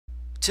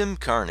Tim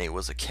Carney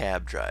was a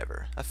cab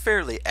driver, a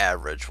fairly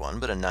average one,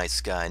 but a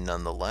nice guy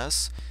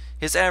nonetheless.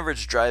 His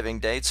average driving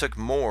day took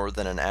more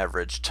than an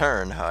average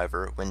turn,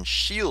 however, when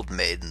Shield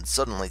Maiden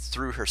suddenly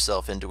threw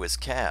herself into his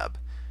cab.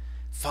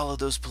 "Follow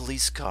those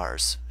police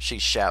cars," she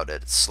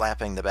shouted,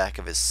 slapping the back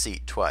of his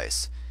seat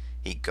twice.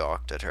 He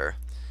gawked at her.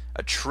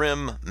 A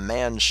trim,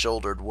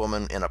 man-shouldered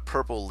woman in a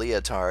purple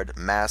leotard,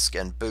 mask,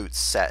 and boots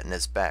sat in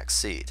his back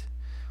seat.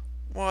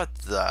 "What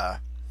the—"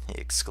 he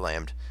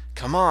exclaimed.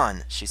 "Come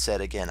on," she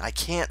said again. "I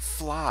can't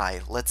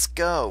fly. Let's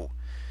go."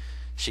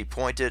 She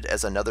pointed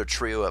as another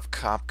trio of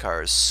cop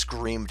cars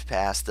screamed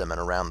past them and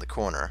around the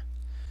corner.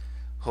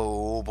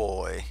 "Oh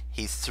boy."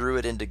 He threw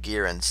it into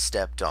gear and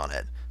stepped on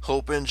it.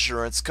 "Hope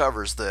insurance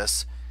covers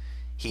this."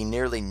 He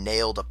nearly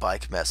nailed a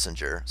bike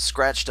messenger,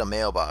 scratched a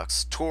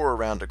mailbox, tore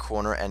around a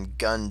corner, and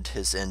gunned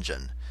his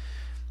engine.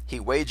 He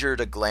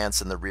wagered a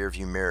glance in the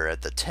rearview mirror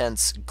at the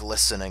tense,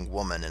 glistening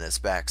woman in his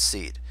back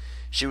seat.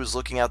 She was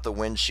looking out the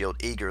windshield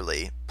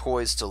eagerly,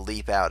 poised to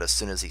leap out as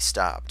soon as he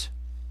stopped.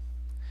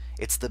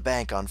 "It's the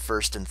bank on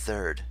 1st and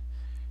 3rd,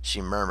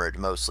 she murmured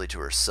mostly to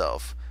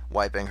herself,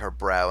 wiping her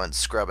brow and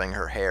scrubbing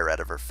her hair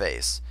out of her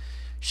face.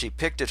 She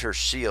picked at her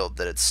shield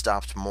that had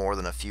stopped more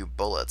than a few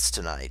bullets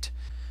tonight.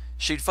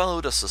 She'd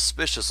followed a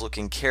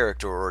suspicious-looking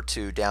character or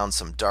two down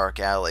some dark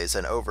alleys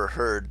and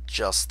overheard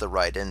just the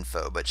right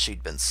info, but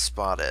she'd been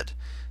spotted.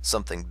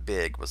 Something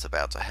big was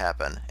about to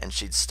happen, and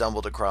she'd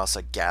stumbled across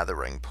a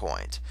gathering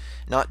point.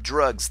 Not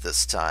drugs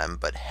this time,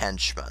 but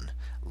henchmen.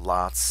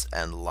 Lots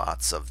and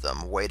lots of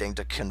them, waiting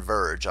to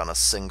converge on a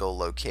single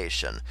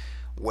location.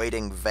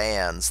 Waiting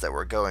vans that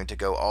were going to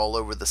go all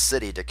over the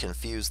city to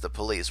confuse the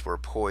police were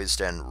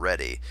poised and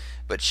ready,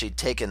 but she'd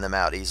taken them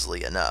out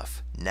easily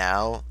enough.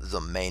 Now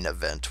the main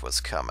event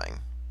was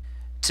coming.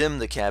 Tim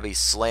the cabbie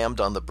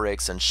slammed on the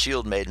brakes and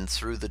Shield Maiden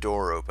threw the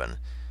door open.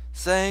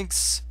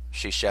 "Thanks,"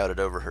 she shouted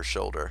over her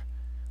shoulder.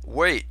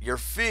 "Wait, your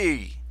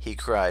fee!" he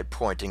cried,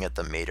 pointing at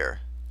the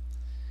meter.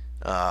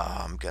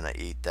 I'm gonna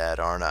eat that,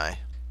 aren't I?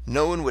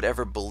 No one would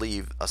ever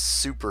believe a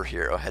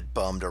superhero had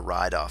bummed a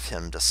ride off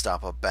him to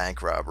stop a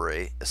bank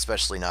robbery,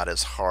 especially not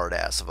his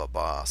hard-ass of a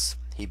boss.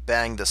 He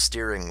banged the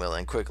steering wheel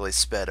and quickly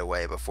sped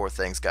away before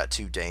things got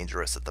too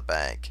dangerous at the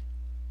bank.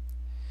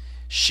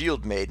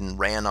 Shield Maiden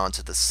ran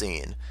onto the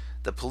scene.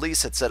 The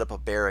police had set up a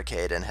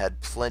barricade and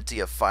had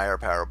plenty of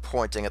firepower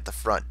pointing at the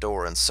front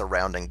door and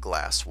surrounding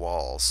glass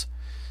walls.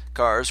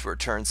 Cars were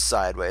turned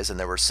sideways and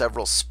there were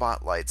several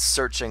spotlights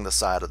searching the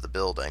side of the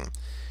building.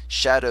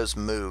 Shadows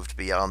moved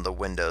beyond the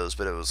windows,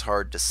 but it was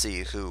hard to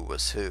see who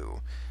was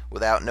who.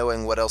 Without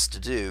knowing what else to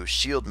do,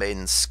 Shield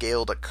Maiden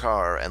scaled a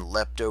car and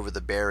leapt over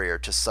the barrier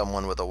to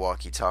someone with a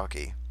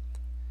walkie-talkie.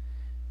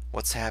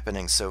 "What's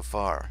happening so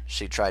far?"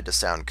 She tried to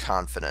sound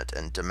confident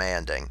and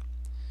demanding.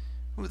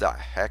 "Who the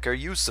heck are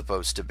you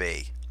supposed to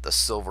be?" the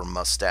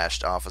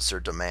silver-mustached officer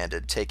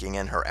demanded, taking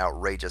in her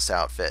outrageous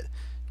outfit.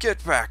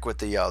 "Get back with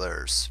the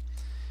others."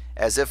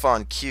 As if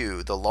on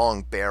cue, the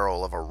long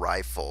barrel of a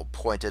rifle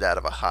pointed out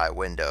of a high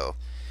window.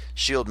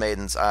 Shield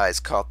Maiden's eyes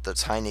caught the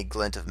tiny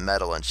glint of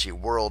metal and she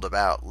whirled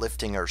about,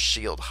 lifting her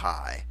shield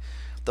high.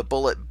 The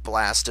bullet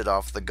blasted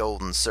off the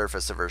golden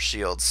surface of her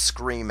shield,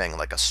 screaming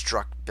like a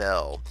struck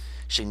bell.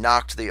 She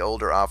knocked the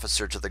older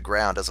officer to the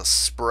ground as a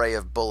spray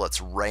of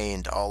bullets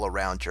rained all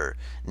around her,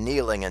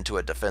 kneeling into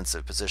a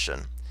defensive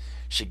position.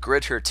 She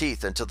grit her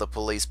teeth until the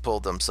police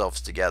pulled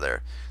themselves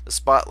together. The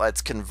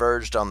spotlights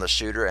converged on the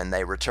shooter and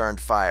they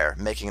returned fire,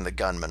 making the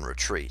gunman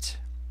retreat.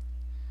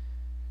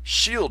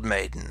 "Shield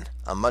Maiden,"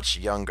 a much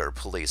younger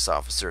police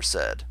officer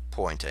said,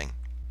 pointing.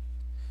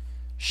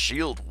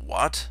 "Shield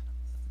what?"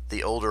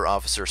 The older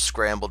officer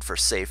scrambled for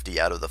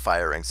safety out of the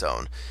firing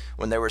zone.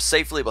 When they were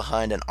safely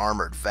behind an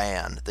armored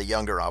van, the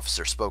younger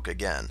officer spoke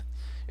again.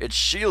 "It's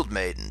Shield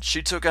Maiden.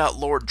 She took out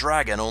Lord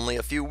Dragon only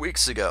a few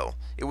weeks ago.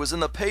 It was in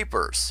the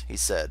papers," he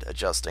said,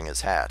 adjusting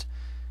his hat.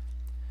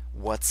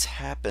 "What's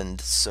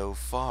happened so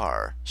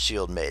far?"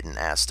 Shield Maiden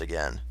asked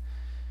again.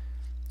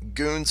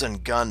 "Goons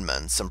and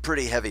gunmen, some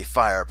pretty heavy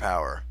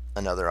firepower,"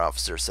 another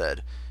officer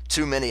said.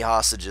 "Too many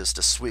hostages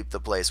to sweep the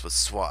place with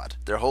SWAT.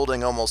 They're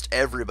holding almost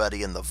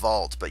everybody in the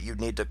vault, but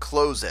you'd need to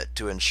close it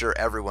to ensure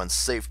everyone's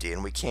safety,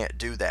 and we can't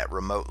do that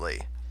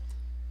remotely."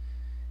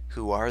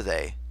 "Who are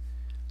they?"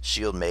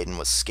 Shield Maiden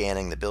was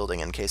scanning the building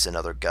in case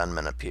another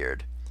gunman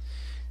appeared.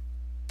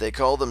 "They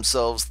call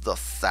themselves the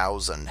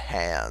 1,000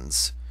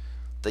 Hands."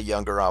 The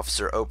younger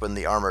officer opened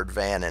the armored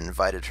van and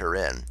invited her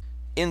in.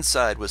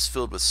 Inside was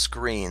filled with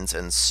screens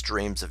and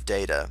streams of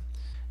data.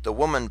 The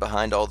woman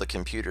behind all the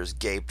computers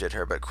gaped at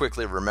her but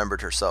quickly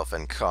remembered herself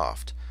and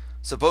coughed.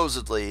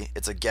 "Supposedly,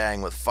 it's a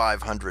gang with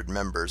 500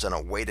 members and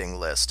a waiting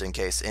list in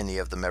case any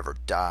of them ever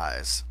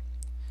dies."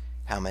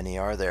 "How many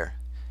are there?"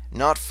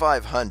 "Not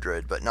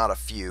 500, but not a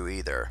few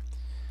either."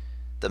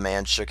 The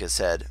man shook his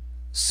head.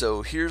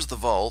 "So here's the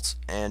vault,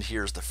 and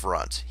here's the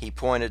front." He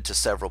pointed to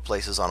several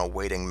places on a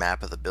waiting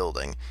map of the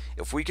building.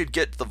 "If we could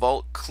get the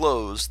vault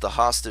closed, the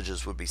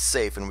hostages would be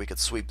safe and we could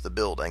sweep the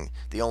building.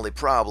 The only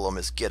problem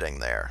is getting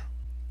there."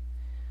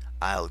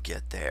 "I'll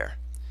get there."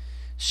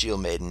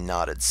 Shield Maiden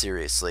nodded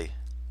seriously.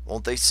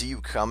 "Won't they see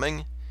you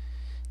coming?"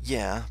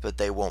 Yeah, but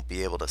they won't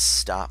be able to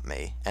stop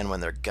me, and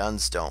when their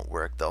guns don't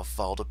work, they'll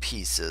fall to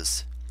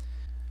pieces,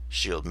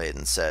 Shield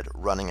Maiden said,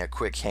 running a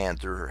quick hand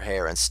through her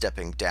hair and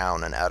stepping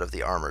down and out of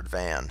the armored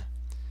van.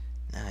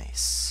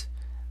 Nice,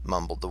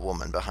 mumbled the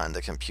woman behind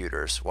the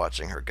computers,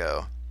 watching her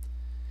go.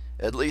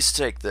 At least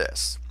take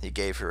this. He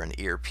gave her an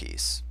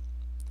earpiece.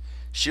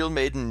 Shield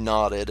Maiden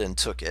nodded and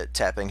took it,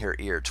 tapping her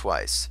ear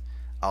twice.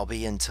 I'll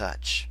be in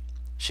touch.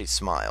 She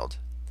smiled.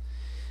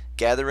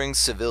 Gathering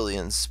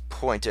civilians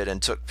pointed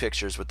and took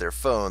pictures with their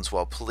phones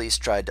while police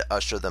tried to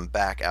usher them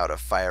back out of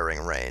firing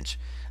range.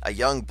 A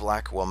young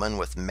black woman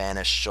with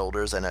mannish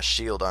shoulders and a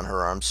shield on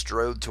her arm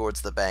strode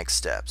towards the bank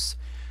steps.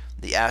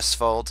 The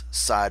asphalt,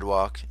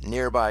 sidewalk,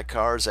 nearby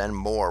cars, and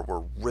more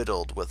were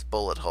riddled with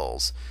bullet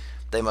holes.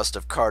 They must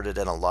have carted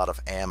in a lot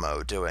of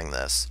ammo doing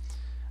this.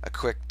 A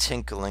quick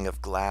tinkling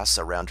of glass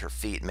around her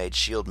feet made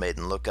Shield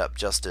Maiden look up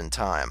just in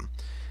time.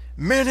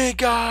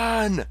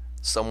 Minigun!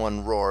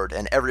 Someone roared,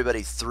 and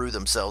everybody threw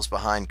themselves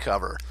behind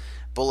cover.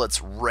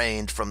 Bullets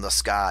rained from the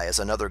sky as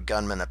another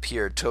gunman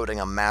appeared toting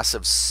a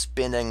massive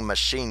spinning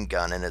machine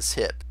gun in his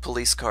hip.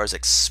 Police cars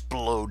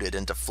exploded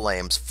into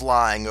flames,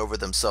 flying over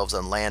themselves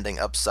and landing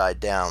upside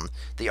down.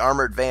 The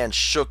armored van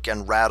shook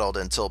and rattled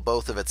until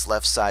both of its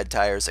left side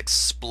tires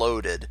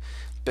exploded.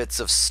 Bits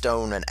of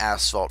stone and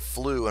asphalt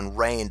flew and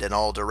rained in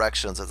all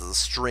directions as the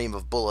stream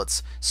of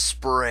bullets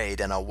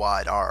sprayed in a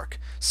wide arc.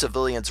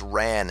 Civilians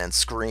ran and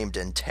screamed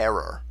in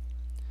terror.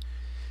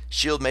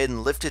 Shield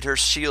Maiden lifted her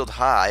shield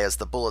high as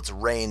the bullets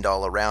rained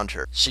all around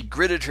her. She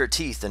gritted her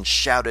teeth and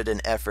shouted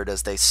in effort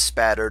as they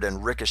spattered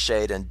and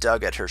ricocheted and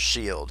dug at her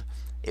shield.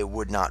 It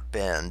would not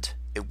bend.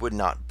 It would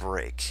not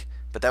break.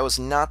 But that was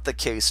not the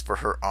case for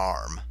her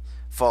arm.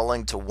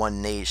 Falling to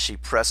one knee, she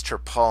pressed her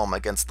palm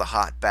against the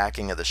hot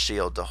backing of the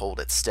shield to hold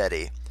it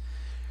steady.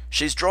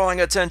 She's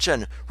drawing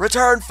attention!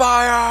 Return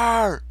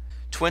fire!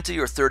 20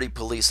 or 30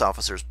 police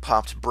officers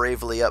popped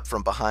bravely up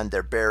from behind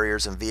their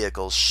barriers and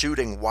vehicles,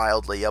 shooting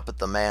wildly up at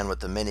the man with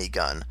the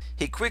minigun.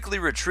 He quickly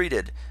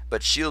retreated,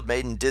 but Shield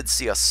Maiden did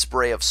see a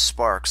spray of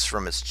sparks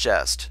from his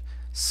chest.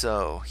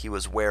 So, he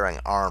was wearing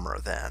armor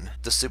then.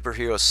 The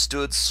superhero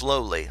stood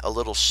slowly, a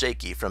little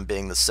shaky from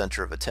being the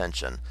center of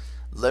attention.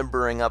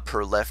 Limbering up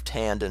her left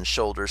hand and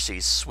shoulder,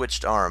 she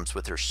switched arms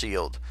with her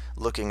shield,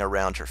 looking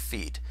around her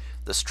feet.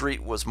 The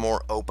street was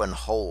more open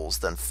holes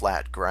than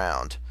flat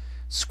ground.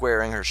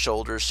 Squaring her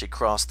shoulders, she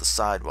crossed the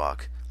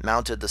sidewalk,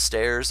 mounted the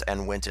stairs,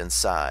 and went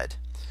inside.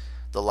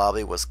 The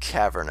lobby was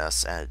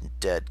cavernous and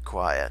dead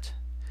quiet.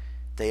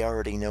 They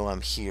already know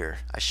I'm here.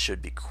 I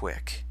should be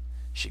quick,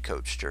 she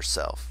coached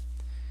herself.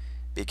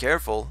 Be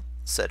careful,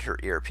 said her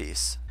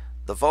earpiece.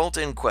 The vault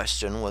in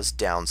question was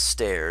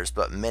downstairs,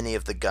 but many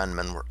of the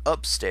gunmen were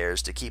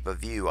upstairs to keep a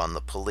view on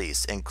the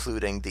police,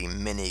 including the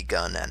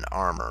minigun and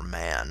armor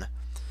man.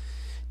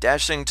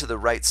 Dashing to the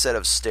right set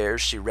of stairs,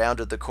 she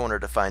rounded the corner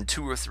to find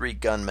 2 or 3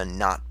 gunmen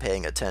not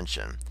paying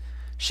attention.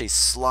 She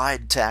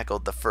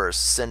slide-tackled the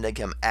first, sending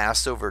him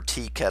ass over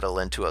tea kettle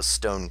into a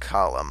stone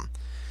column.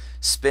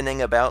 Spinning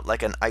about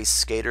like an ice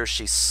skater,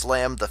 she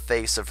slammed the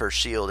face of her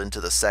shield into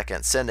the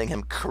second, sending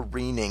him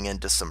careening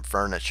into some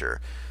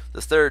furniture.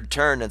 The third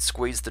turned and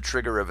squeezed the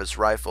trigger of his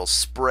rifle,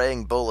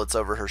 spraying bullets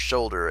over her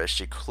shoulder as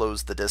she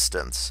closed the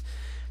distance.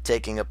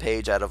 Taking a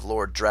page out of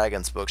Lord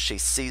Dragon's book, she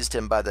seized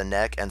him by the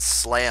neck and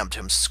slammed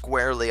him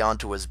squarely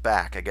onto his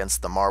back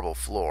against the marble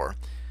floor.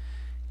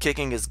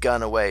 Kicking his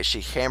gun away,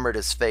 she hammered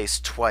his face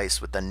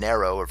twice with the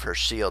narrow of her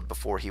shield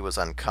before he was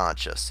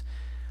unconscious.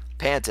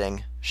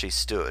 Panting, she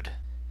stood.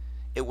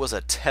 It was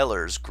a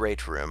teller's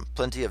great room,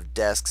 plenty of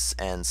desks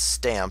and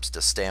stamps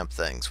to stamp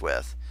things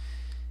with.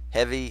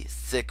 Heavy,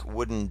 thick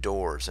wooden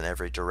doors in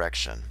every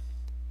direction.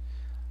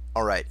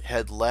 All right,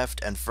 head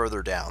left and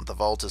further down. The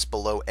vault is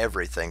below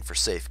everything for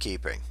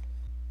safekeeping.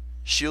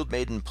 Shield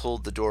Maiden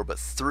pulled the door but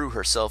threw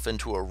herself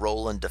into a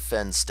roll and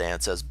defend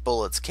stance as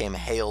bullets came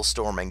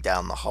hailstorming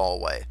down the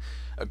hallway.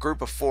 A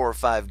group of 4 or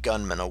 5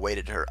 gunmen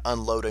awaited her,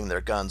 unloading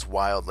their guns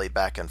wildly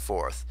back and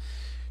forth.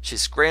 She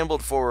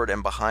scrambled forward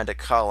and behind a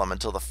column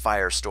until the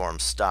firestorm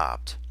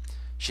stopped.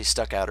 She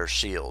stuck out her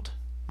shield.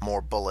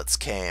 More bullets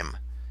came.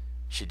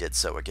 She did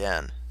so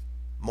again.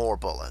 More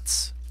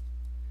bullets.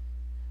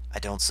 I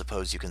don't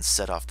suppose you can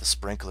set off the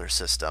sprinkler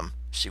system,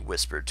 she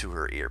whispered to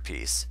her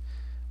earpiece.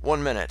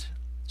 1 minute,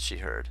 she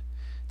heard.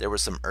 There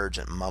was some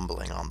urgent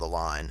mumbling on the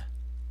line.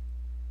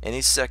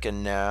 Any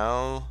second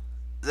now.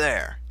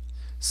 There.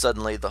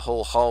 Suddenly the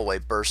whole hallway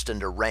burst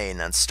into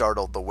rain and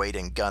startled the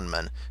waiting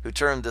gunman, who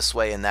turned this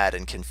way and that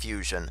in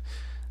confusion.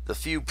 The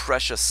few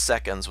precious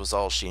seconds was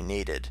all she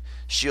needed.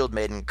 Shield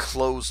Maiden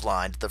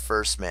clotheslined the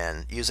first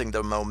man, using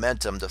the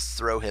momentum to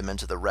throw him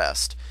into the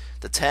rest.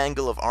 The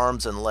tangle of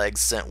arms and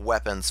legs sent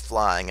weapons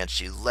flying, and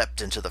she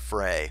leapt into the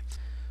fray.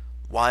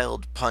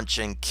 Wild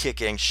punching,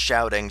 kicking,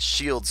 shouting,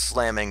 shield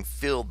slamming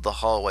filled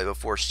the hallway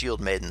before Shield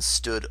Maiden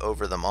stood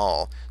over them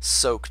all,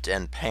 soaked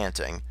and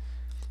panting.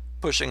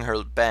 Pushing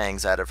her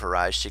bangs out of her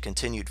eyes, she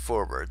continued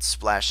forward,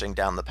 splashing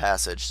down the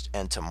passage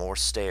and to more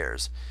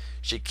stairs.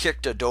 She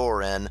kicked a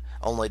door in,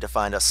 only to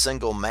find a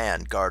single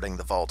man guarding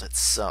the vault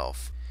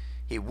itself.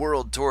 He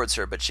whirled towards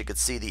her, but she could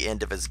see the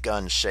end of his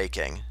gun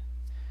shaking.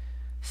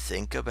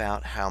 "Think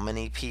about how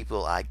many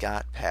people I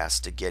got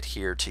past to get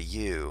here to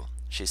you,"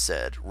 she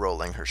said,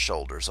 rolling her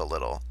shoulders a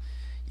little.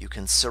 "You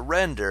can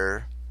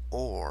surrender,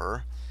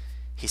 or—"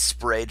 He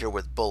sprayed her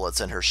with bullets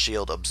and her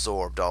shield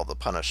absorbed all the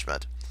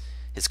punishment.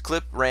 His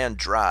clip ran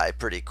dry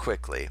pretty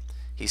quickly.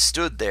 He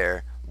stood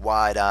there,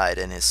 wide-eyed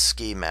in his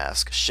ski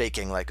mask,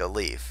 shaking like a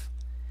leaf.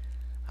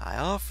 "I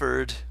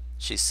offered,"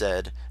 she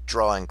said,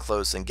 drawing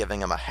close and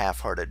giving him a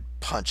half-hearted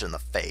punch in the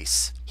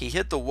face. He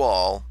hit the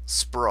wall,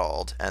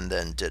 sprawled, and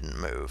then didn't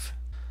move.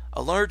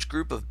 A large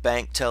group of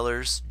bank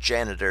tellers,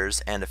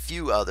 janitors, and a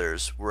few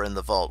others were in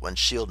the vault when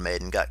Shield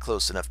Maiden got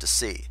close enough to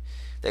see.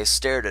 They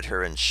stared at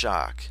her in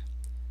shock.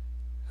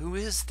 "Who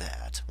is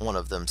that?" one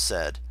of them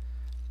said.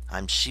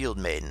 "I'm Shield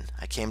Maiden.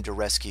 I came to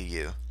rescue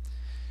you,"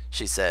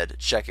 she said,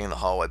 checking the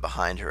hallway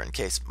behind her in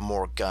case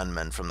more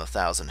gunmen from the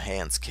Thousand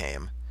Hands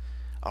came.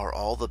 "Are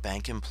all the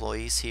bank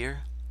employees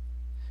here?"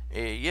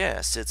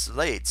 "Yes, it's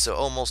late, so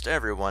almost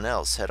everyone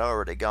else had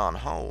already gone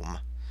home,"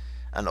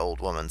 an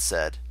old woman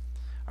said.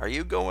 "Are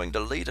you going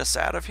to lead us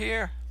out of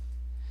here?"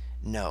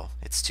 "No,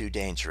 it's too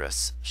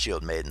dangerous,"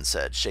 Shield Maiden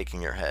said,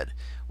 shaking her head.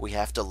 "We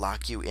have to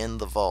lock you in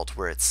the vault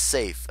where it's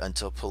safe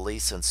until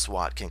police and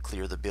SWAT can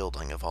clear the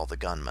building of all the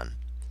gunmen."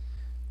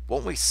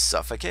 "Won't we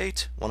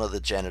suffocate?" one of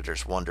the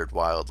janitors wondered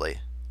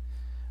wildly.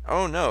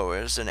 "Oh no,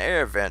 there's an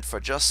air vent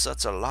for just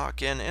such a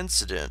lock-in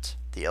incident,"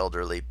 the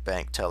elderly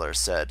bank teller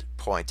said,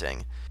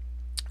 pointing.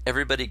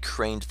 Everybody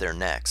craned their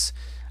necks.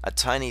 A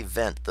tiny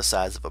vent the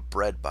size of a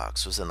bread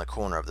box was in the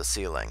corner of the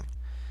ceiling.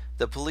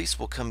 "The police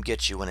will come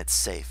get you when it's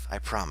safe, I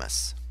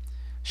promise."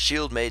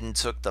 Shield Maiden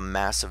took the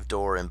massive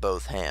door in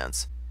both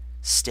hands.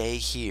 "Stay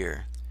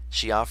here."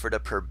 She offered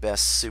up her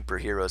best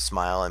superhero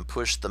smile and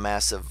pushed the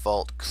massive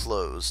vault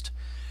closed.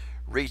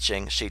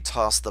 Reaching, she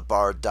tossed the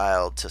barred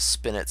dial to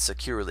spin it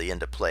securely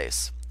into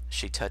place.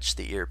 She touched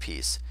the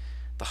earpiece.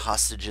 "The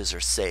hostages are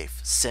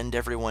safe. Send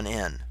everyone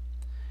in."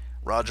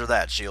 "Roger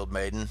that, Shield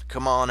Maiden.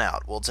 Come on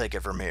out. We'll take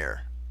it from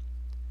here."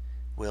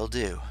 "Will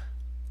do."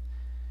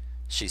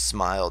 She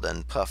smiled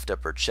and puffed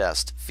up her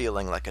chest,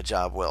 feeling like a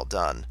job well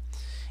done.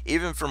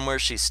 Even from where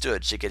she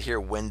stood, she could hear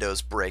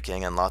windows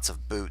breaking and lots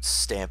of boots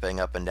stamping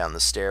up and down the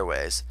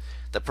stairways.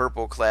 The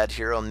purple-clad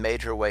hero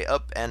made her way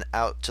up and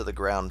out to the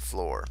ground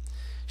floor.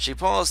 She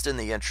paused in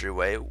the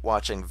entryway,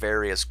 watching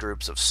various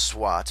groups of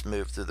SWAT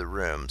move through the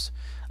rooms.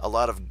 A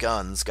lot of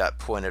guns got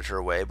pointed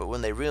her way, but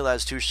when they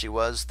realized who she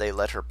was, they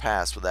let her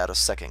pass without a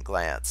second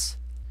glance.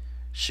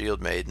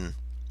 "Shield Maiden."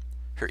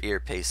 Her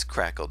earpiece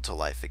crackled to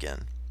life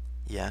again.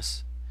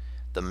 "Yes?"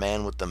 "The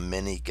man with the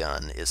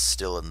minigun is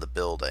still in the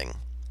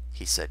building,"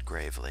 he said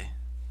gravely.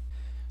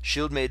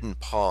 Shield Maiden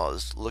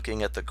paused,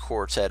 looking at the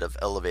quartet of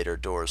elevator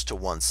doors to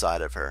one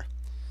side of her.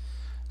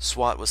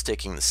 SWAT was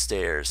taking the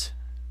stairs.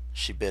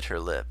 She bit her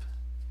lip.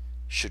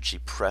 Should she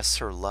press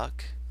her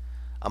luck?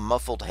 A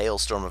muffled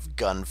hailstorm of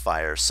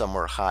gunfire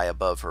somewhere high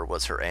above her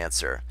was her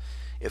answer.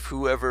 If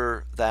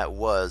whoever that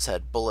was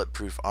had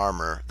bulletproof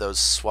armor, those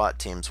SWAT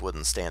teams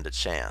wouldn't stand a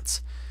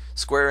chance.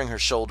 Squaring her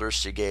shoulders,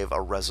 she gave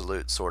a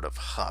resolute sort of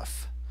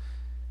huff.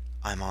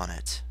 "I'm on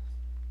it."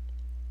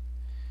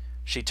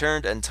 She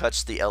turned and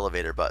touched the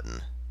elevator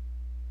button.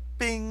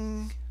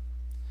 Bing!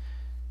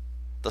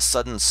 The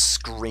sudden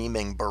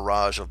screaming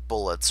barrage of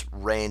bullets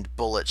rained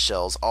bullet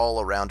shells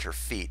all around her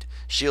feet.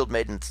 Shield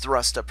Maiden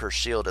thrust up her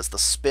shield as the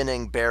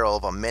spinning barrel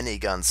of a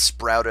minigun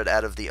sprouted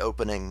out of the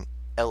opening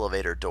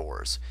elevator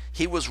doors.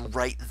 He was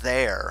right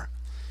there.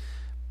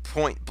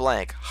 Point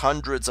blank,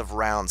 hundreds of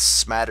rounds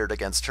smattered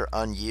against her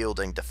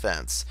unyielding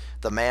defense.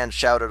 The man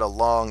shouted a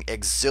long,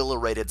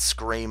 exhilarated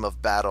scream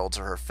of battle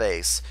to her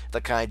face,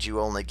 the kind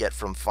you only get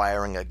from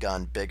firing a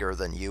gun bigger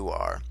than you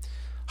are.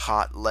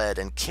 Hot lead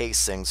and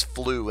casings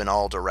flew in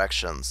all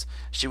directions.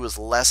 She was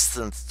less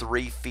than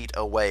 3 feet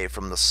away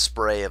from the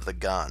spray of the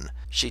gun.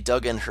 She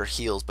dug in her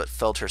heels but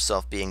felt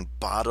herself being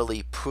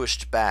bodily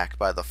pushed back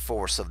by the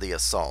force of the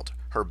assault.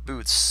 Her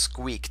boots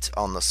squeaked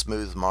on the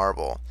smooth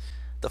marble.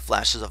 The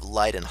flashes of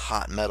light and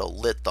hot metal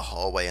lit the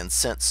hallway and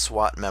sent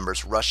SWAT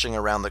members rushing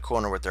around the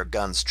corner with their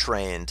guns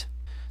trained.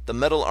 The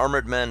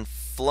metal-armored man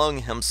flung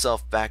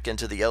himself back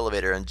into the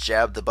elevator and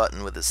jabbed the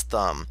button with his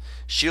thumb.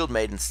 Shield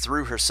Maiden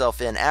threw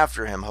herself in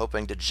after him,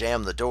 hoping to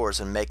jam the doors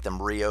and make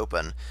them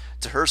reopen.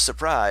 To her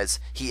surprise,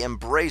 he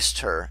embraced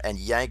her and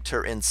yanked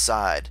her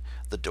inside.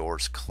 The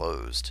doors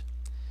closed.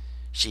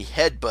 She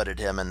headbutted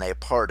him and they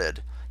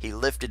parted. He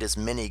lifted his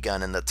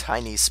minigun in the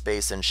tiny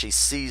space and she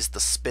seized the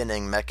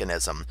spinning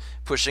mechanism,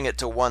 pushing it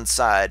to one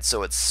side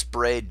so it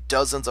sprayed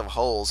dozens of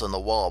holes in the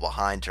wall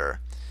behind her.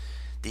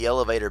 The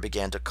elevator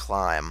began to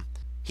climb.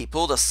 He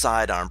pulled a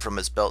sidearm from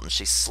his belt and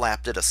she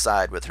slapped it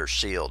aside with her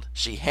shield.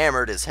 She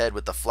hammered his head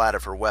with the flat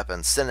of her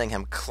weapon, sending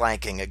him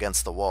clanking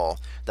against the wall.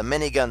 The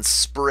minigun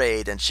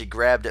sprayed and she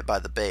grabbed it by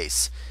the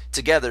base.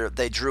 Together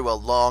they drew a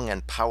long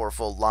and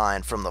powerful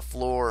line from the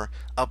floor,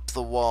 up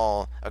the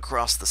wall,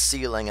 across the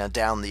ceiling and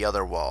down the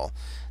other wall.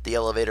 The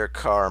elevator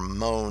car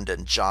moaned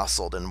and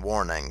jostled in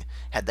warning.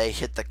 Had they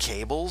hit the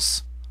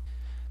cables?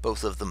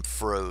 Both of them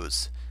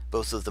froze.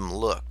 Both of them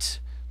looked.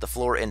 The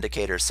floor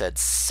indicator said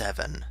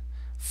 7.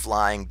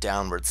 Flying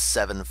downward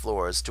 7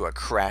 floors to a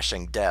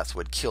crashing death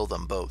would kill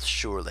them both,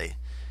 surely.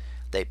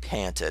 They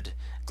panted,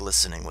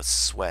 glistening with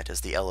sweat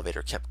as the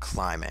elevator kept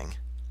climbing.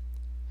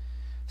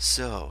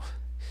 "So,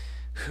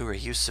 who are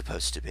you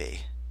supposed to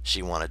be?"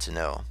 she wanted to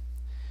know.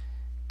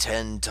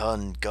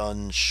 10-ton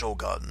gun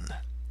shogun.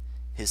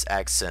 His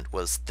accent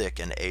was thick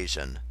and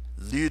Asian.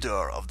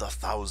 "Leader of the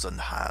 1,000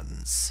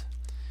 Hands."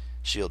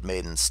 Shield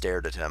Maiden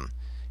stared at him.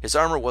 His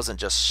armor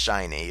wasn't just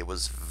shiny, it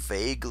was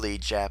vaguely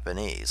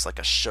Japanese, like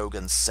a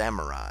shogun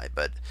samurai,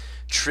 but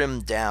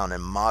trimmed down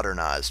and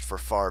modernized for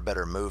far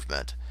better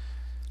movement.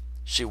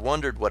 She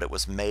wondered what it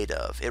was made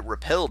of. It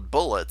repelled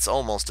bullets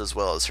almost as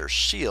well as her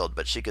shield,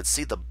 but she could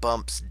see the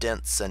bumps,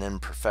 dents, and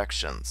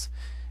imperfections.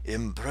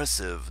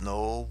 "Impressive,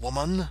 no,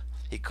 woman?"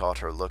 He caught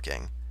her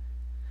looking.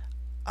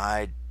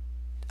 I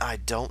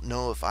don't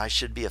know if I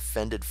should be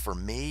offended for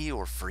me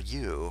or for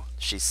you,"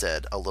 she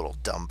said, a little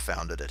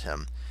dumbfounded at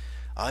him.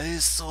 "I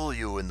saw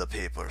you in the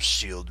paper,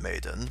 Shield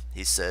Maiden,"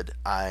 he said,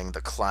 eyeing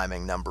the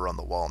climbing number on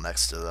the wall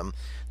next to them.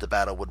 The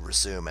battle would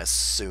resume as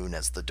soon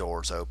as the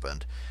doors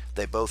opened.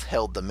 They both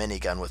held the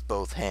minigun with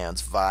both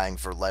hands, vying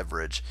for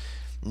leverage.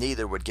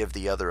 Neither would give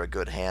the other a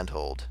good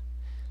handhold.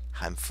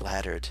 "I'm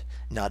flattered.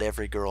 Not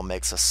every girl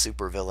makes a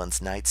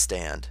supervillain's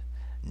nightstand."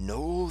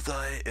 "Know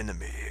thy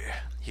enemy,"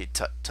 he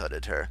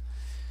tut-tutted her.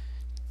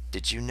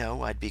 "Did you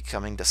know I'd be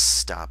coming to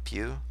stop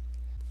you?"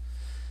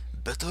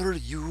 "Better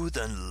you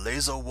than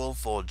Laser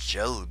Wolf or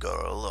Gel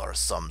Girl or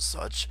some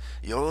such.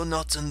 You're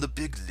not in the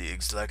big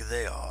leagues like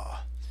they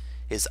are."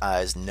 His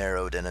eyes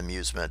narrowed in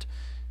amusement.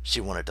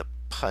 She wanted to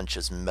punch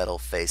his metal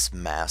face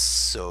mask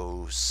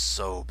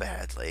so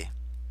badly.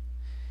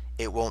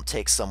 "It won't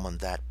take someone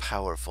that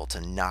powerful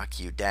to knock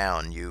you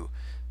down, you..."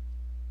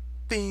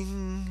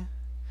 Bing!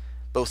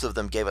 Both of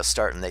them gave a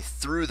start and they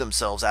threw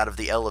themselves out of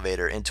the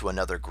elevator into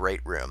another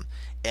great room.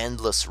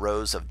 Endless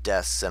rows of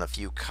desks and a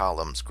few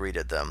columns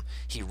greeted them.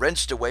 He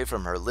wrenched away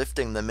from her,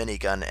 lifting the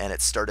minigun, and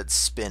it started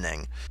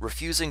spinning.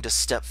 Refusing to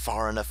step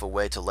far enough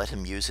away to let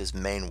him use his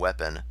main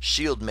weapon,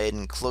 Shield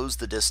Maiden closed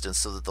the distance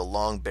so that the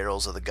long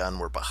barrels of the gun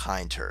were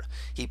behind her.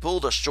 He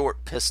pulled a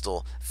short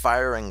pistol,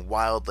 firing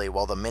wildly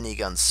while the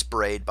minigun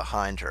sprayed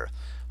behind her.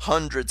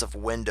 Hundreds of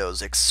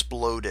windows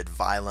exploded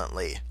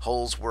violently,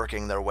 holes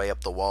working their way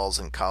up the walls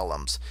and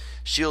columns.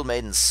 Shield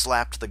Maiden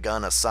slapped the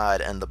gun aside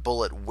and the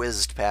bullet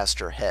whizzed past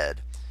her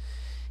head.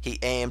 He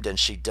aimed and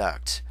she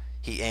ducked.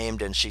 He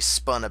aimed and she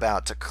spun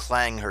about to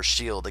clang her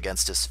shield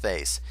against his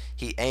face.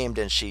 He aimed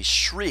and she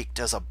shrieked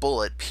as a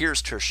bullet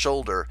pierced her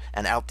shoulder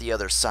and out the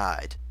other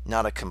side.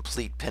 Not a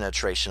complete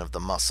penetration of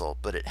the muscle,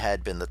 but it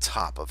had been the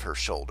top of her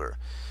shoulder.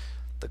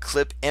 The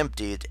clip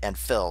emptied and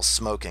fell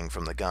smoking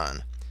from the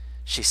gun.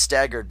 She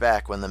staggered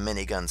back when the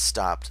minigun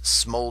stopped,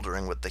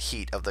 smoldering with the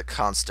heat of the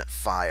constant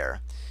fire.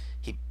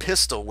 He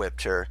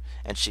pistol-whipped her,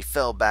 and she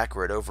fell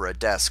backward over a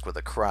desk with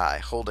a cry,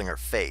 holding her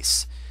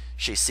face.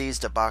 She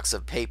seized a box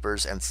of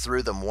papers and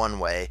threw them one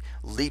way,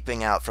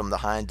 leaping out from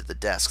behind the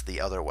desk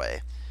the other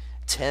way.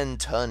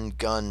 10-ton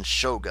gun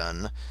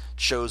Shogun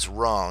chose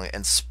wrong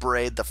and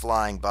sprayed the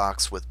flying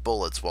box with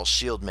bullets while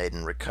Shield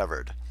Maiden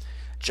recovered.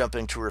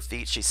 Jumping to her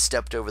feet, she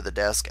stepped over the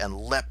desk and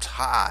leapt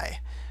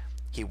high.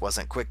 He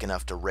wasn't quick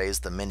enough to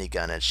raise the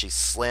minigun, and she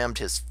slammed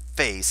his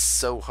face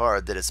so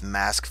hard that his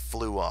mask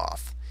flew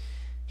off.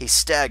 He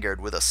staggered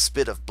with a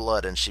spit of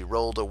blood, and she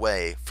rolled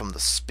away from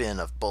the spin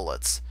of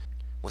bullets.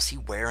 Was he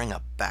wearing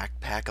a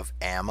backpack of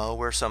ammo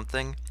or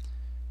something?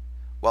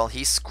 While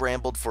he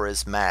scrambled for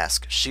his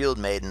mask, Shield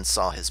Maiden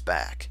saw his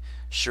back.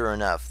 Sure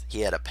enough,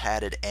 he had a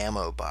padded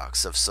ammo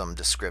box of some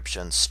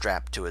description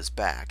strapped to his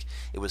back.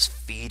 It was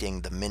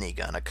feeding the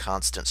minigun a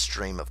constant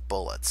stream of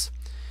bullets.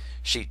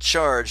 She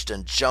charged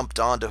and jumped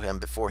onto him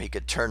before he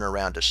could turn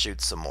around to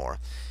shoot some more.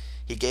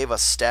 He gave a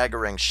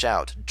staggering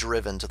shout,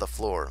 driven to the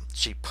floor.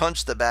 She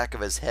punched the back of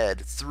his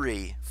head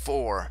 3,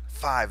 4,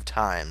 5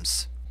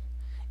 times.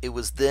 It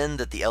was then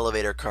that the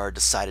elevator car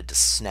decided to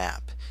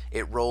snap.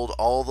 It rolled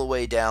all the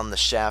way down the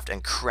shaft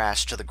and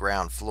crashed to the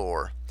ground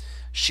floor.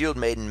 Shield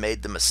Maiden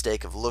made the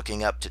mistake of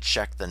looking up to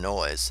check the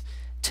noise.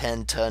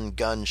 10-ton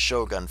gun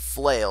Shogun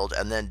flailed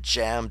and then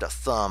jammed a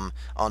thumb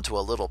onto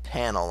a little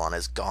panel on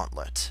his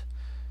gauntlet.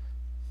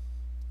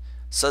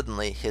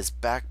 Suddenly, his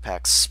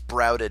backpack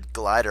sprouted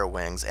glider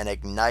wings and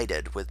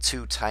ignited with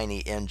 2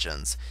 tiny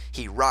engines.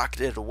 He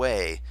rocketed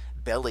away,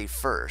 belly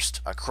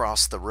first,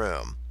 across the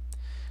room.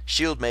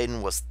 Shield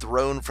Maiden was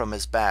thrown from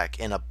his back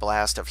in a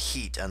blast of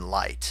heat and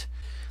light.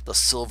 The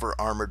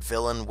silver-armored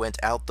villain went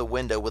out the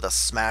window with a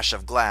smash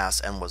of glass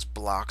and was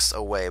blocks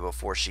away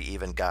before she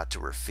even got to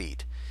her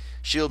feet.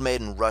 Shield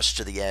Maiden rushed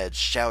to the edge,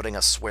 shouting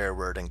a swear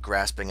word and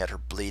grasping at her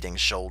bleeding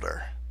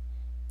shoulder.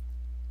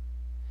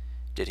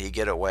 "Did he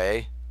get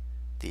away?"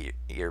 the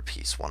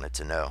earpiece wanted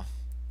to know.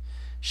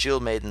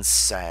 Shield Maiden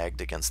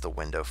sagged against the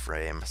window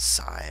frame,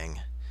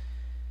 sighing.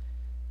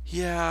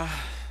 "Yeah,"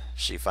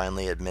 she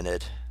finally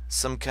admitted.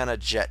 "Some kind of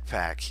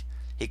jetpack.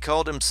 He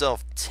called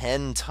himself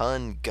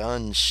 10-ton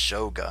gun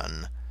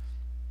Shogun."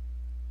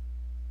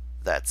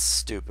 "That's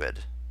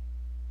stupid.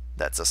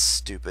 That's a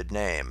stupid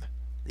name."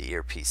 the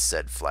earpiece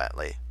said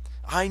flatly.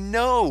 I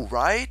know,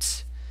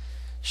 right?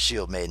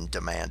 Shield Maiden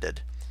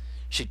demanded.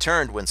 She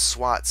turned when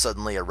SWAT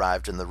suddenly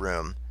arrived in the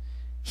room.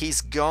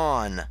 He's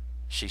gone,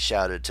 she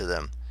shouted to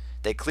them.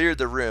 They cleared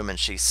the room and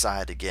she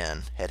sighed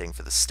again, heading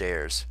for the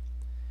stairs.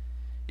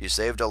 You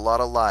saved a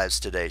lot of lives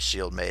today,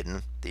 Shield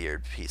Maiden, the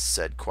earpiece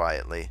said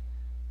quietly.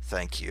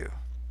 Thank you.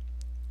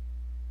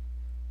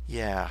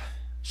 Yeah,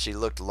 she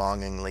looked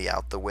longingly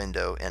out the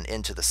window and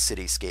into the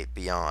cityscape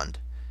beyond.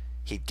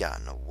 He'd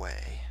gotten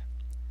away.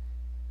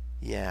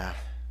 Yeah,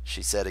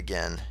 she said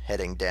again,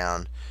 heading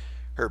down.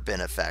 Her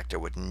benefactor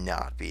would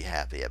not be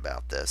happy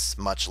about this,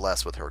 much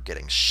less with her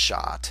getting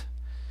shot.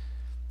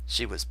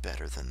 She was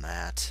better than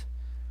that.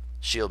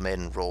 Shield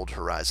Maiden rolled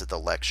her eyes at the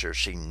lecture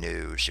she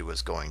knew she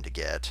was going to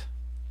get.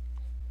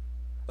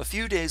 A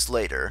few days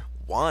later,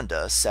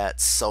 Wanda sat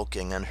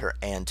sulking in her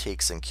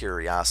antiques and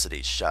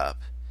curiosities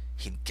shop.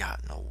 He'd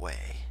gotten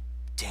away.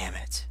 Damn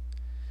it.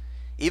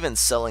 Even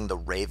selling the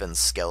Raven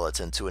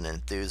skeleton to an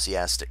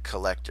enthusiastic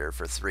collector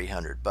for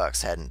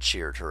 $300 hadn't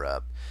cheered her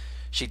up.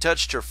 She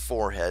touched her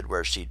forehead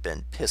where she'd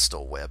been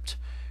pistol whipped.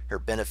 Her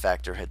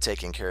benefactor had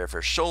taken care of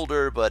her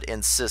shoulder, but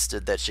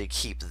insisted that she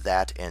keep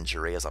that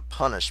injury as a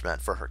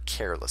punishment for her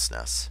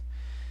carelessness.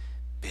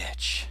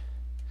 Bitch.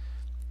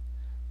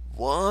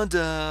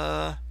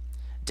 Wanda!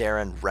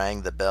 Darren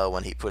rang the bell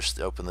when he pushed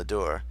open the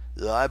door.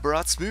 I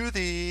brought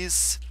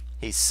smoothies,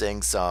 he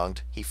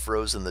sing-songed. He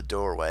froze in the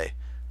doorway.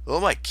 Oh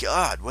my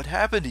God, what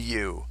happened to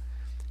you?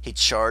 He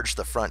charged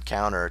the front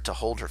counter to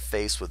hold her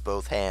face with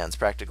both hands,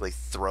 practically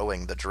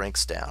throwing the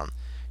drinks down.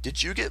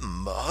 Did you get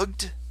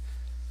mugged?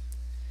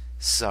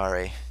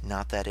 Sorry,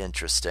 not that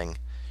interesting.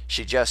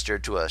 She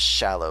gestured to a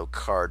shallow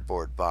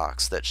cardboard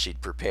box that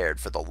she'd prepared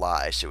for the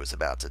lie she was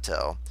about to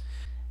tell.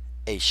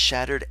 A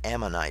shattered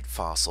ammonite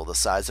fossil the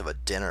size of a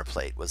dinner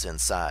plate was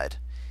inside.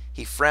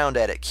 He frowned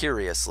at it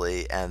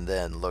curiously and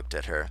then looked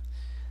at her.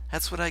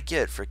 That's what I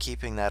get for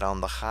keeping that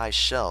on the high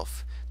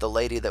shelf. The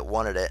lady that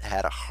wanted it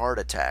had a heart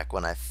attack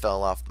when I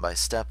fell off my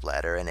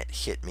stepladder and it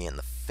hit me in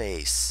the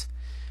face.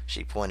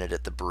 She pointed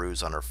at the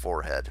bruise on her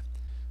forehead.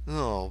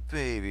 Oh,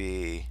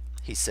 baby,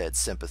 he said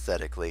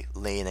sympathetically,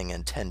 leaning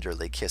and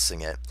tenderly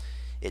kissing it.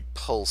 It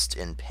pulsed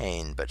in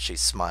pain, but she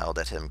smiled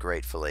at him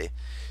gratefully.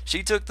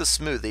 She took the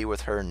smoothie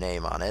with her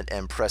name on it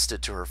and pressed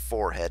it to her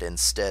forehead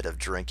instead of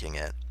drinking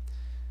it.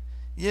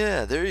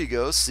 Yeah, there you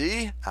go,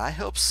 see? I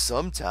help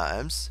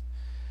sometimes.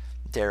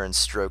 Darren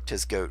stroked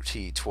his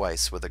goatee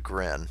twice with a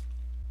grin.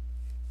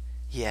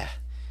 Yeah,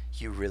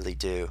 you really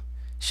do,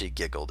 she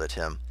giggled at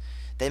him.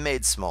 They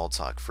made small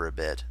talk for a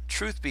bit.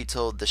 Truth be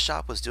told, the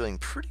shop was doing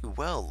pretty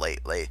well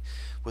lately.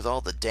 With all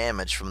the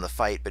damage from the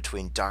fight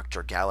between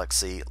Dr.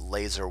 Galaxy,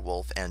 Laser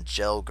Wolf, and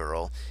Gel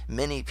Girl,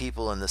 many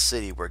people in the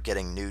city were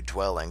getting new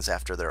dwellings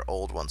after their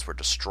old ones were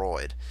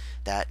destroyed.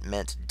 That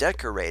meant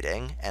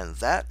decorating, and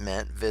that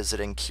meant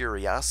visiting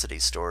curiosity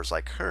stores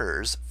like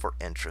hers for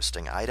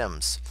interesting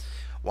items.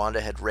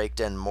 Wanda had raked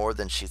in more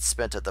than she'd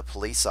spent at the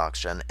police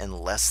auction in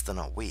less than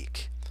a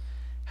week.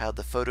 How'd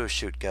the photo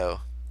shoot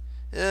go?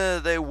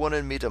 They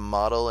wanted me to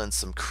model in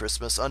some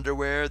Christmas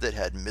underwear that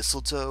had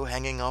mistletoe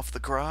hanging off the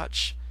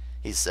crotch,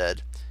 he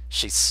said.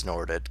 She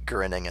snorted,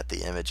 grinning at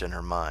the image in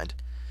her mind.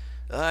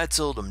 I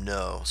told him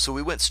no, so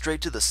we went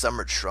straight to the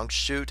summer trunk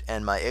shoot,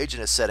 and my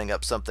agent is setting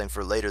up something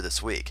for later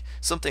this week,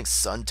 something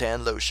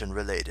suntan lotion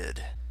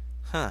related.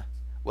 Huh.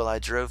 Well, I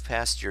drove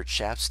past your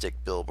chapstick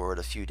billboard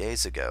a few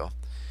days ago.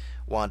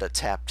 Wanda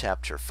tapped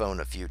her phone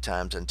a few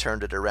times and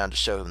turned it around to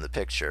show him the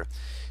picture.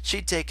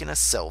 She'd taken a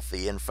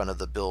selfie in front of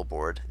the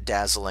billboard,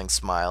 dazzling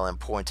smile and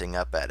pointing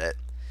up at it.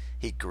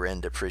 He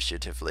grinned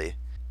appreciatively.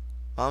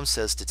 Mom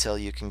says to tell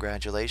you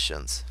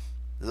congratulations.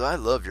 I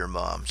love your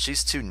mom.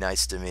 She's too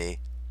nice to me.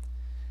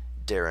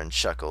 Darren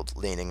chuckled,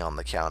 leaning on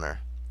the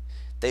counter.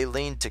 They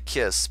leaned to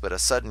kiss, but a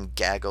sudden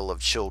gaggle of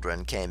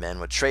children came in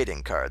with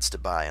trading cards to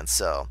buy and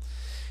sell.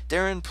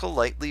 Darren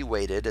politely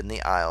waited in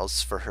the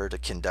aisles for her to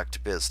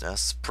conduct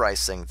business,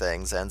 pricing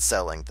things and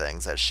selling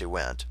things as she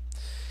went.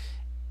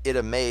 It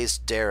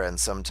amazed Darren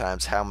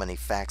sometimes how many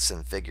facts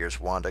and figures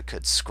Wanda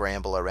could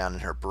scramble around in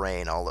her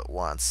brain all at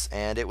once,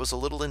 and it was a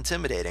little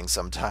intimidating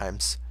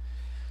sometimes.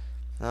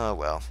 Oh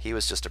well, he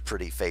was just a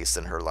pretty face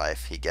in her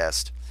life, he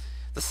guessed.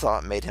 The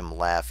thought made him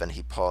laugh, and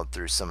he pawed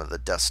through some of the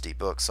dusty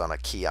books on a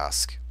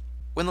kiosk.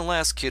 When the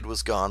last kid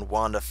was gone,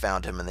 Wanda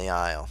found him in the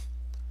aisle.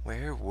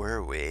 Where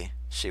were we?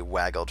 She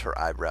waggled her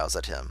eyebrows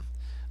at him.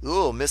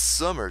 Oh, Miss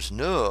Summers,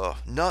 no,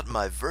 not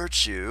my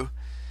virtue.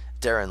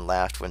 Darren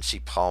laughed when she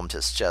palmed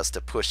his chest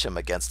to push him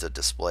against a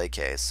display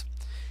case.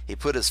 He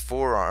put his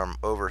forearm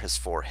over his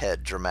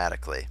forehead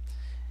dramatically.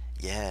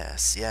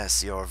 Yes,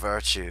 yes, your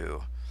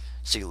virtue.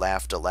 She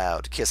laughed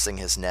aloud, kissing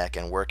his neck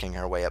and working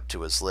her way up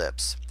to his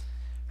lips.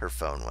 Her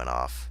phone went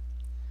off.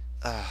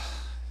 Ugh,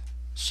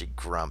 she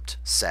grumped,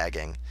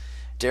 sagging.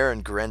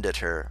 Darren grinned at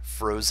her,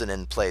 frozen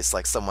in place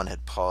like someone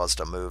had paused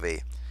a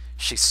movie.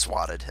 She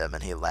swatted him,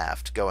 and he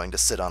laughed, going to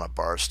sit on a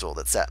bar stool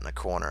that sat in a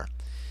corner.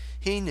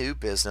 He knew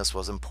business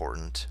was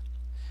important.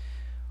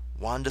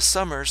 Wanda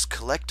Summers,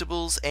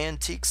 Collectibles,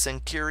 Antiques,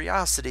 and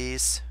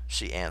Curiosities,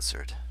 she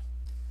answered.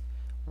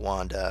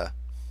 Wanda,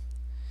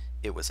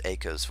 it was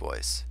Aiko's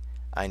voice.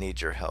 I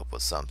need your help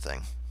with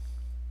something.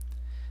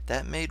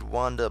 That made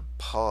Wanda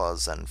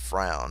pause and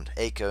frown.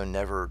 Aiko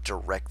never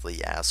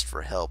directly asked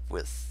for help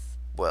with,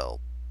 well,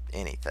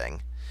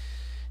 anything.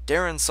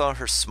 Darren saw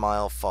her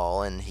smile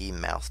fall and he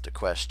mouthed a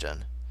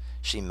question.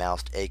 She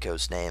mouthed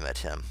Aiko's name at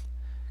him.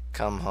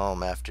 Come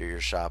home after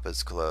your shop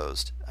is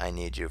closed. I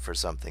need you for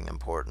something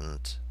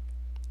important.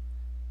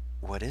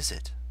 What is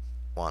it?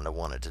 Wanda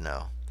wanted to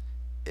know.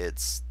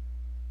 It's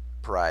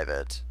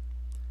private,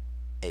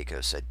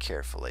 Aiko said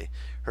carefully.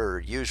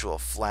 Her usual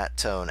flat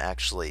tone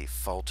actually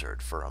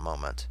faltered for a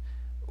moment.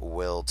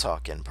 We'll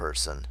talk in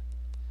person.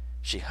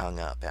 She hung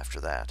up after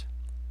that.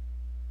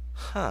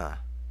 Huh,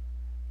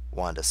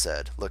 Wanda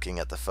said, looking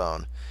at the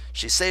phone.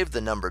 She saved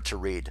the number to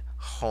read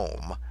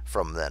home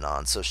from then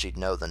on, so she'd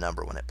know the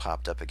number when it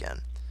popped up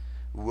again.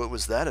 What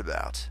was that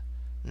about?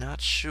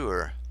 Not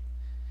sure.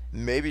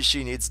 Maybe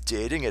she needs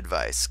dating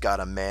advice. Got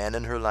a man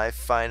in her life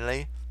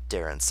finally?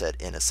 Darren said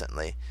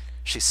innocently.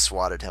 She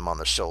swatted him on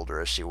the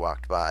shoulder as she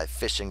walked by,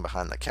 fishing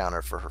behind the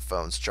counter for her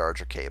phone's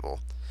charger cable.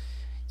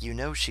 You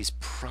know she's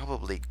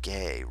probably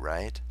gay,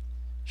 right?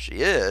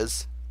 She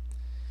is?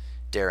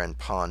 Darren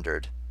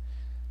pondered.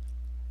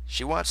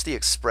 She watched the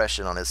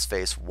expression on his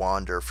face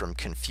wander from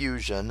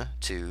confusion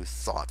to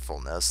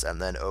thoughtfulness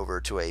and then over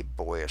to a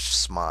boyish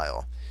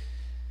smile.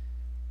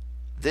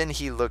 Then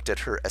he looked at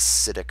her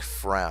acidic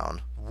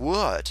frown.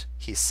 What?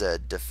 He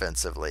said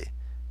defensively.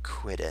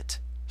 Quit it,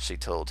 she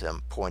told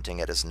him, pointing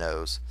at his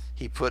nose.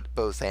 He put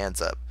both hands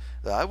up.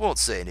 I won't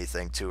say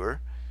anything to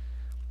her.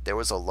 There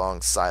was a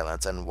long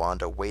silence, and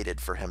Wanda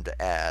waited for him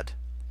to add.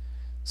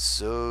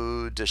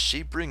 So, does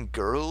she bring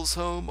girls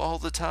home all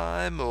the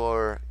time,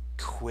 or...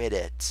 Quit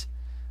it,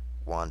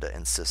 Wanda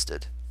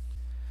insisted.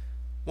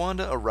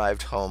 Wanda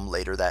arrived home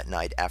later that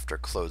night after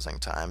closing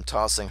time,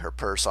 tossing her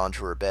purse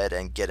onto her bed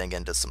and getting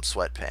into some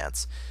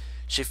sweatpants.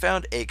 She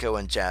found Aiko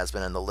and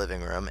Jasmine in the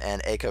living room,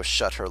 and Aiko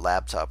shut her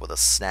laptop with a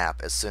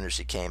snap as soon as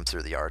she came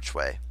through the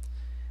archway.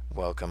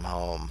 Welcome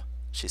home,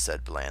 she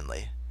said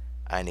blandly.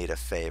 I need a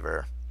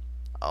favor.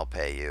 I'll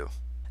pay you.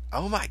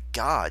 Oh my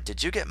God,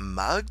 did you get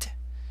mugged?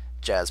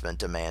 Jasmine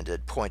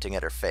demanded, pointing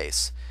at her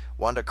face.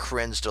 Wanda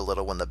cringed a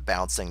little when the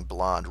bouncing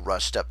blonde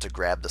rushed up to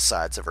grab the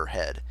sides of her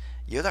head.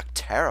 You look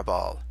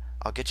terrible.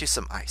 I'll get you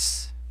some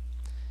ice.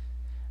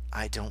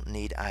 I don't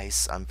need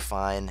ice. I'm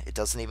fine. It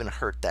doesn't even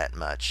hurt that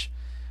much.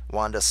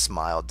 Wanda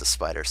smiled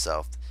despite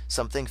herself.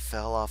 Something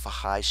fell off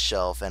a high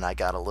shelf and I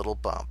got a little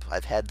bump.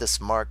 I've had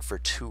this mark for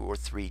 2 or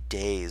 3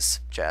 days.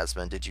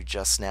 Jasmine, did you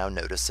just now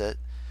notice it?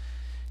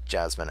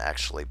 Jasmine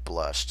actually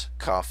blushed,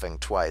 coughing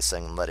twice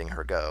and letting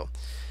her go.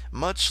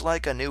 Much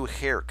like a new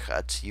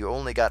haircut, you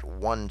only got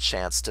one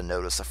chance to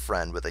notice a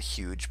friend with a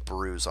huge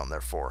bruise on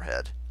their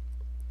forehead.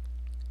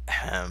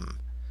 Ahem,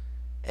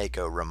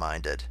 Aiko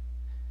reminded.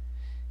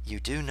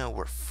 You do know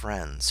we're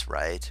friends,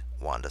 right?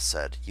 Wanda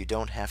said. You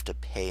don't have to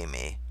pay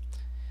me.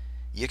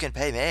 You can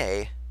pay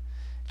me.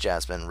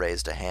 Jasmine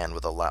raised a hand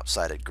with a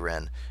lopsided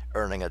grin,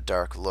 earning a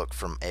dark look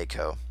from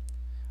Aiko.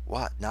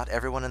 What, not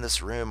everyone in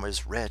this room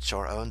is rich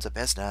or owns a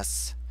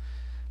business?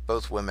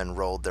 Both women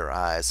rolled their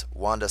eyes.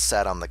 Wanda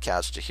sat on the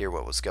couch to hear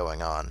what was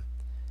going on.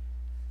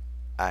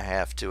 I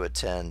have to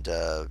attend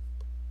a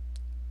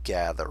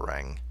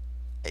gathering,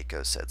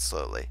 Aiko said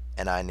slowly,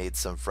 and I need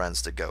some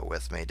friends to go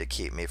with me to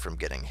keep me from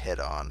getting hit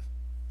on.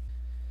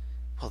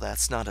 Well,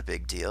 that's not a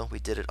big deal. We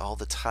did it all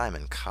the time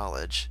in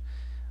college,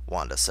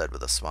 Wanda said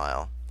with a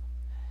smile.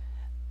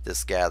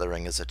 This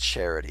gathering is a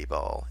charity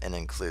ball and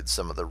includes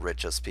some of the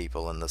richest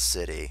people in the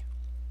city,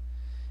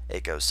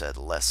 Aiko said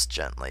less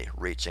gently,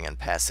 reaching and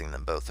passing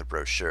them both a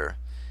brochure.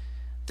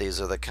 These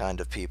are the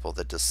kind of people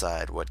that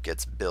decide what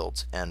gets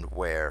built and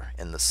where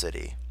in the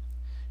city.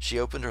 She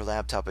opened her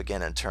laptop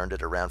again and turned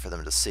it around for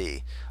them to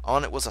see.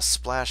 On it was a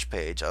splash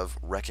page of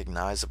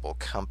recognizable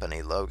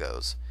company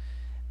logos.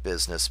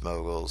 Business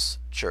moguls,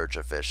 church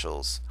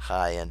officials,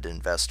 high-end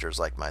investors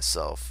like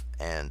myself,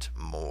 and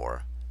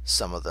more.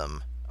 Some of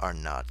them are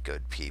not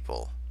good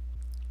people.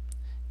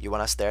 You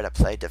want us there to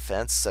play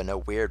defense so no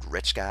weird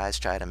rich guys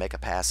try to make a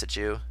pass at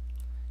you?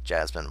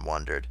 Jasmine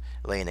wondered,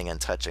 leaning and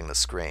touching the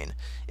screen.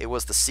 It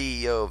was the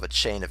CEO of a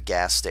chain of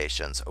gas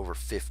stations, over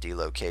 50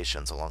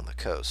 locations along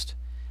the coast.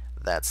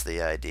 That's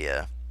the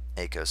idea,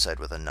 Aiko said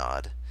with a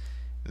nod.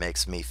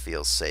 Makes me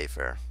feel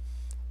safer.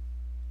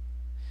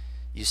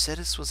 You said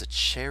this was a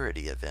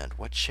charity event.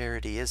 What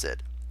charity is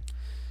it?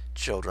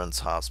 Children's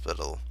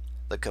Hospital.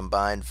 The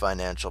combined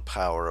financial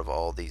power of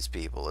all these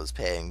people is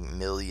paying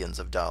millions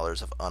of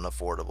dollars of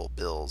unaffordable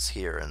bills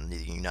here in the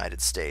United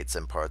States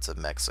and parts of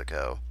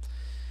Mexico,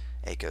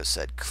 Aiko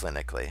said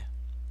clinically.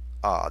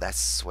 Aw,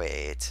 that's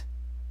sweet,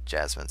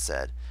 Jasmine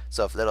said.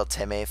 So if little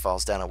Timmy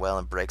falls down a well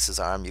and breaks his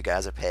arm, you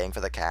guys are paying for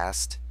the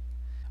cast?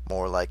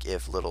 More like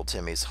if little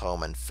Timmy's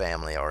home and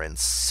family are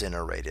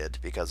incinerated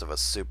because of a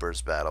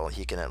supers battle,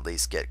 he can at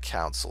least get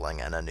counseling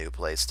and a new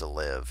place to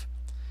live,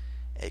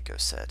 Aiko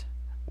said.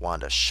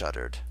 Wanda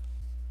shuddered.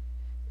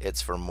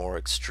 It's for more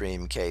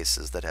extreme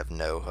cases that have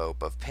no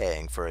hope of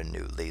paying for a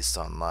new lease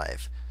on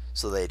life.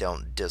 so they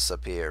don't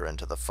disappear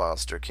into the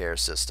foster care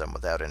system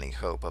without any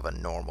hope of a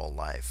normal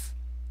life.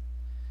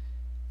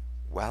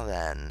 Well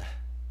then,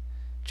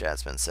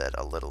 Jasmine said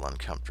a little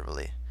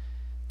uncomfortably.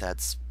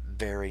 That's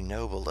very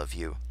noble of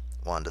you,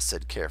 Wanda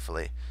said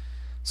carefully.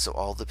 So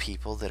all the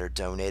people that are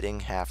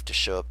donating have to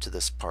show up to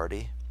this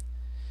party?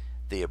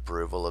 The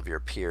approval of your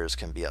peers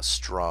can be a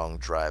strong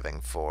driving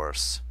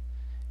force,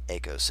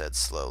 Eiko said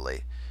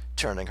slowly,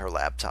 turning her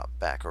laptop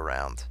back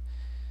around.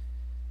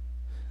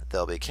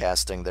 They'll be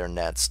casting their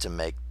nets to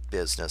make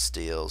business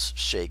deals,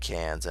 shake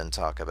hands, and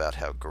talk about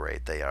how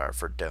great they are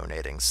for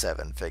donating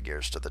 7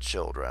 figures to the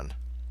children.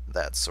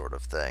 That sort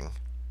of thing.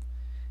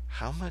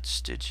 How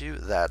much did you?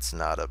 That's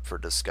not up for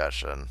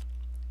discussion.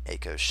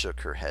 Eiko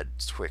shook her head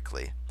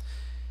quickly.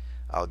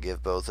 I'll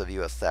give both of you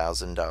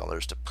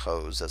 $1,000 to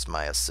pose as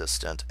my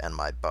assistant and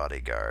my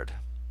bodyguard.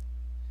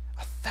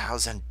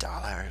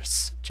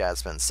 $1,000,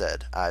 Jasmine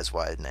said, eyes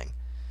widening.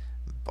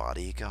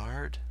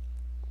 Bodyguard?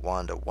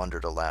 Wanda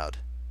wondered aloud.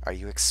 Are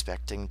you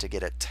expecting to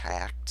get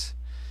attacked?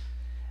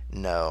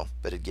 No,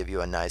 but it'd give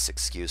you a nice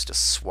excuse to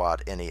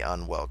swat any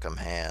unwelcome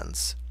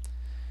hands.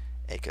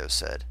 Eiko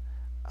said,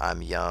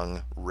 I'm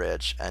young,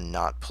 rich, and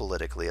not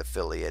politically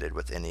affiliated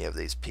with any of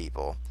these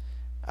people.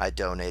 I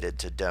donated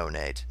to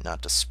donate,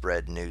 not to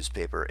spread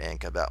newspaper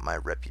ink about my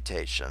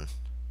reputation.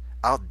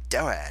 I'll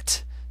do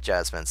it,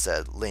 Jasmine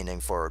said, leaning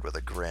forward with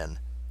a grin.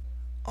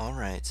 All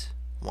right,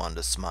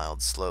 Wanda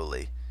smiled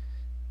slowly.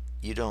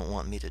 You don't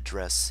want me to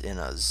dress in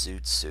a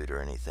zoot suit or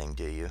anything,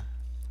 do you?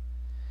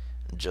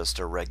 Just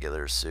a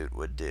regular suit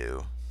would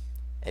do.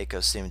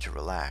 Eiko seemed to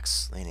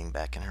relax, leaning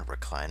back in her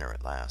recliner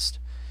at last.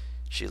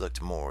 She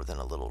looked more than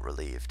a little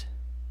relieved.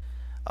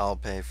 I'll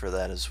pay for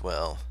that as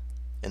well.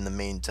 In the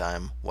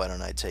meantime, why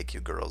don't I take you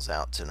girls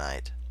out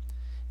tonight?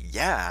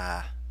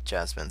 Yeah,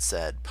 Jasmine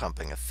said,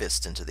 pumping a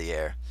fist into the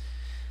air.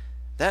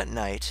 That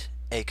night,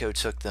 Eiko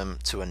took them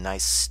to a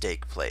nice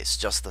steak place,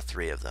 just the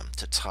 3 of them,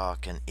 to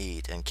talk and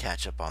eat and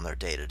catch up on their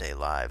day-to-day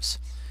lives.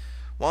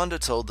 Wanda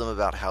told them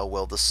about how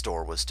well the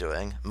store was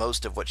doing.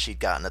 Most of what she'd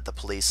gotten at the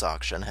police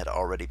auction had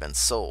already been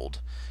sold.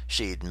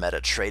 She'd met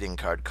a trading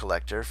card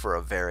collector for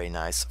a very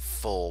nice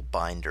full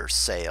binder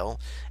sale,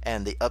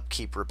 and the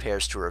upkeep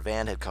repairs to her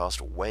van had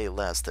cost way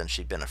less than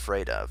she'd been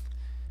afraid of.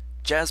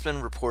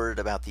 Jasmine reported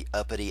about the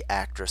uppity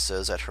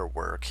actresses at her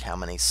work, how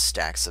many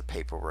stacks of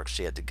paperwork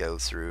she had to go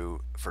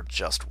through for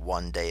just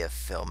 1 day of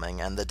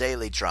filming, and the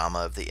daily drama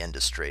of the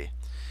industry.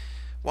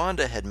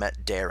 Wanda had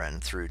met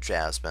Darren through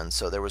Jasmine,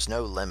 so there was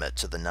no limit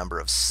to the number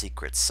of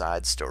secret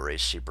side stories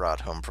she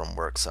brought home from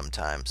work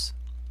sometimes.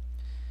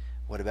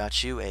 What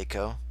about you,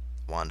 Eiko?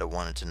 Wanda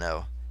wanted to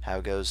know. How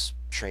goes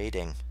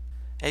trading?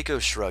 Eiko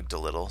shrugged a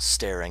little,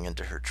 staring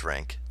into her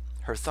drink.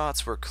 Her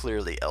thoughts were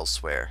clearly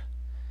elsewhere.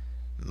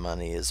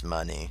 Money is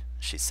money,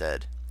 she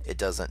said. It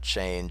doesn't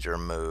change or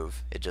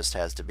move. It just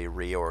has to be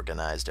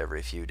reorganized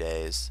every few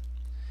days.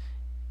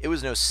 It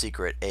was no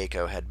secret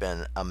Eiko had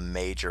been a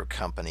major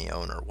company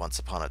owner once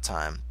upon a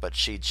time, but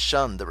she'd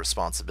shunned the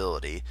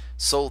responsibility,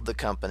 sold the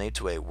company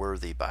to a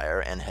worthy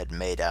buyer, and had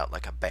made out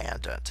like a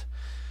bandit.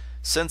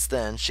 Since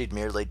then, she'd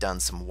merely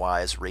done some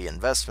wise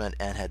reinvestment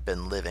and had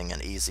been living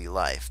an easy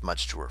life,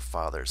 much to her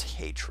father's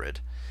hatred.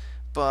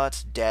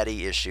 But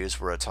daddy issues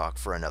were a talk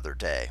for another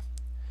day.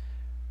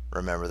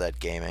 Remember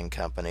that gaming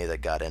company that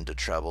got into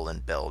trouble in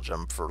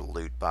Belgium for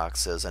loot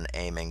boxes and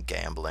aiming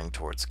gambling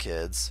towards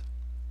kids?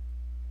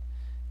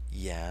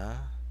 Yeah?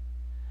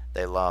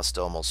 They lost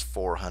almost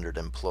 400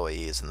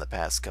 employees in the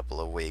past couple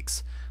of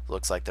weeks.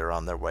 Looks like they're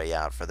on their way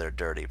out for their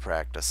dirty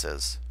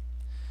practices.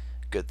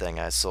 Good thing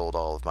I sold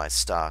all of my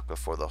stock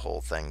before the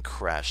whole thing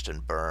crashed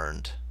and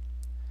burned.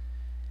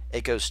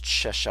 Eiko's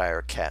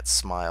Cheshire cat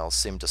smile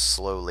seemed to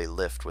slowly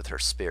lift with her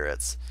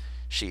spirits.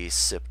 She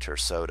sipped her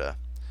soda.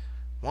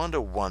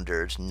 Wanda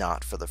wondered,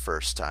 not for the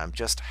first time,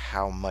 just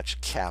how much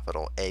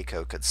capital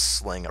Eiko could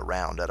sling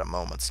around at a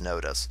moment's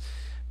notice,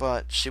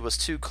 but she was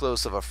too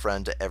close of a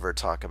friend to ever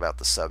talk about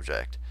the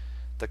subject.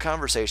 The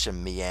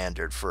conversation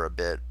meandered for a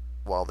bit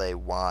while they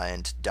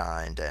wined,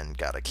 dined, and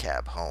got a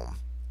cab home.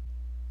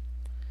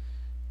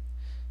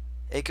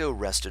 Eiko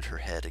rested her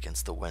head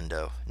against the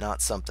window,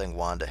 not something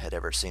Wanda had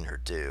ever seen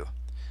her do.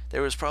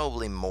 There was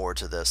probably more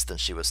to this than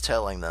she was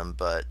telling them,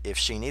 but if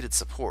she needed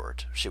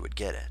support, she would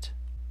get it.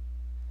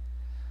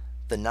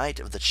 The night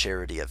of the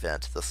charity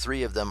event, the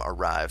 3 of them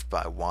arrived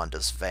by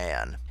Wanda's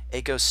van.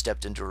 Eiko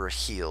stepped into her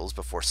heels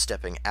before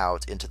stepping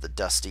out into the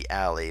dusty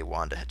alley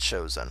Wanda had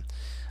chosen.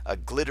 A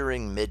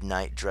glittering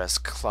midnight dress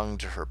clung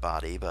to her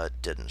body,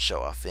 but didn't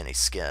show off any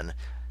skin,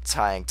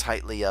 tying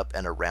tightly up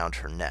and around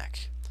her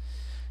neck.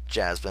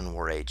 Jasmine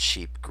wore a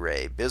cheap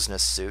gray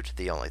business suit,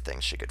 the only thing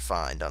she could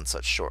find on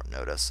such short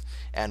notice,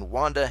 and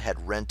Wanda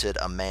had rented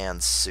a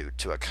man's suit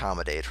to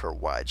accommodate her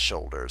wide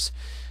shoulders.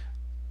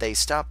 They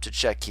stopped to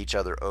check each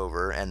other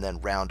over and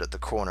then rounded the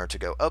corner to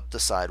go up the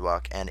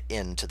sidewalk and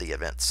into the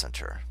event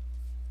center.